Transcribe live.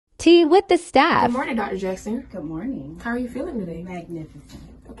Tea with the staff. Good morning, Dr. Jackson. Good morning. How are you feeling today? Magnificent.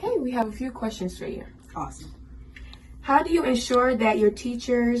 Okay, we have a few questions for you. Awesome. How do you ensure that your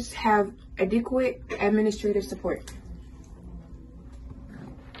teachers have adequate administrative support?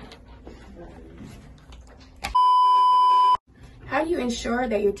 How do you ensure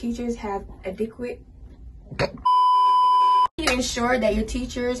that your teachers have adequate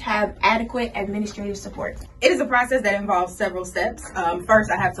administrative support? It is a process that involves several steps.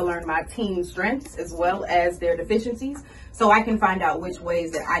 First, I have to learn my team's strengths as well as their deficiencies, so I can find out which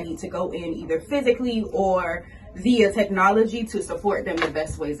ways that I need to go in either physically or via technology to support them the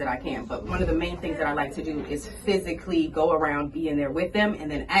best ways that I can. But one of the main things that I like to do is physically go around, being there with them,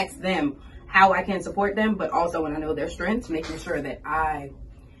 and then ask them how I can support them, but also when I know their strengths, making sure that I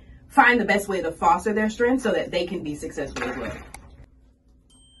find the best way to foster their strengths so that they can be successful as well.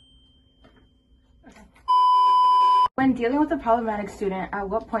 When dealing with a problematic student, at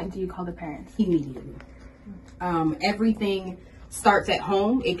what point do you call the parents? Immediately. Everything starts at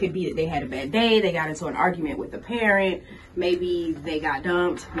home. It could be that they had a bad day, they got into an argument with a parent, maybe they got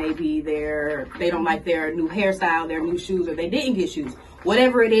dumped, maybe they don't like their new hairstyle, their new shoes, or they didn't get shoes.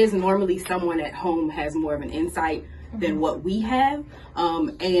 Whatever it is, normally someone at home has more of an insight than what we have,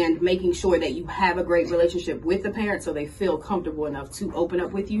 and making sure that you have a great relationship with the parent so they feel comfortable enough to open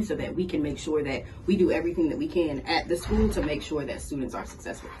up with you, so that we can make sure that we do everything that we can at the school to make sure that students are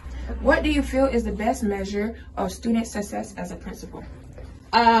successful. What do you feel is the best measure of student success as a principal?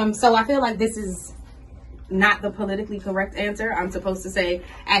 So I feel like this is not the politically correct answer. I'm supposed to say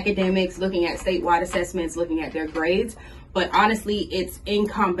academics, looking at statewide assessments, looking at their grades. But honestly, it's in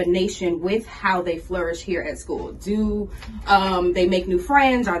combination with how they flourish here at school. Do they make new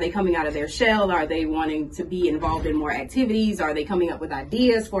friends? Are they coming out of their shell? Are they wanting to be involved in more activities? Are they coming up with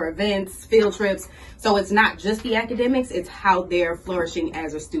ideas for events, field trips? So it's not just the academics, it's how they're flourishing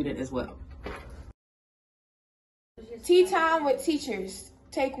as a student as well. Tea time with teachers.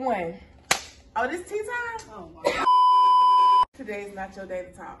 Take one. Oh, this tea time? Oh, my. Today is not your day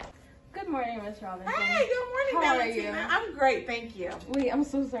to talk. Good morning, Miss Robinson. Hey, good morning, How Valentina. are you? I'm great, thank you. Wait, I'm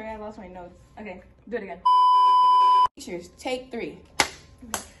so sorry. I lost my notes. Okay, do it again. Teachers, take three.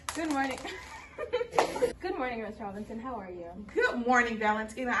 Good morning. Good morning, Miss Robinson. How are you? Good morning,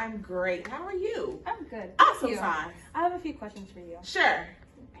 Valentina. I'm great. How are you? I'm good. Also Thank you. fine. I have a few questions for you. Sure.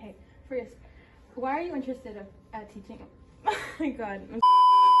 Okay, first, why are you interested at teaching? Oh my God. I'm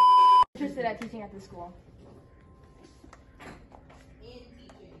interested at teaching at the school.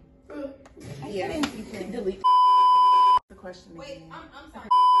 Yeah. Delete. The question Wait, again. I'm sorry.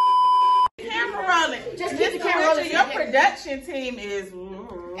 Camera rolling. Just Miss keep the camera rolling. Your production team is...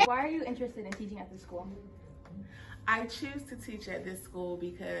 Why are you interested in teaching at the school? I choose to teach at this school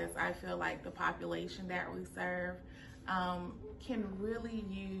because I feel like the population that we serve can really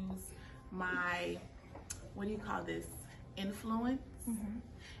use my, what do you call this, influence.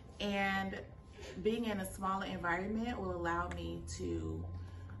 And being in a smaller environment will allow me to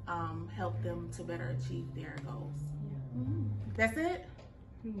help them to better achieve their goals. That's it?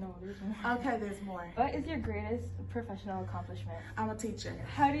 No, there's more. Okay, there's more. What is your greatest professional accomplishment? I'm a teacher.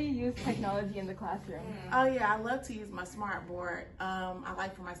 How do you use technology in the classroom? Oh yeah, I love to use my smart board. I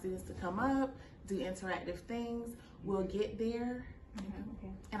like for my students to come up, do interactive things. We'll get there.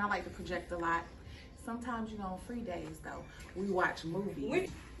 Okay. And I like to project a lot. Sometimes, on free days though, we watch movies.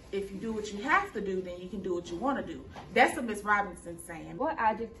 If you do what you have to do, then you can do what you want to do. That's what Miss Robinson saying. What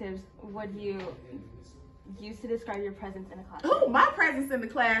adjectives would you use to describe your presence in a classroom? Oh, my presence in the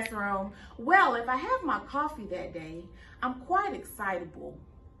classroom. Well, if I have my coffee that day, I'm quite excitable.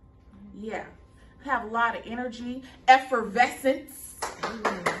 Yeah. I have a lot of energy, effervescence.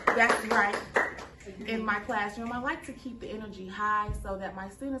 That's right. In my classroom, I like to keep the energy high so that my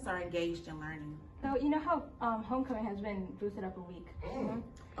students are engaged in learning. So you know how homecoming has been boosted up a week? Oh.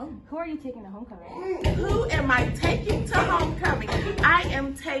 Who are you taking to homecoming? Who am I taking to homecoming? I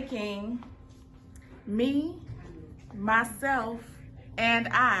am taking me, myself, and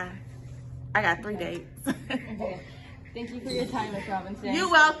I got 3 dates. Okay. Thank you for your time, Miss Robinson.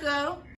 You're welcome.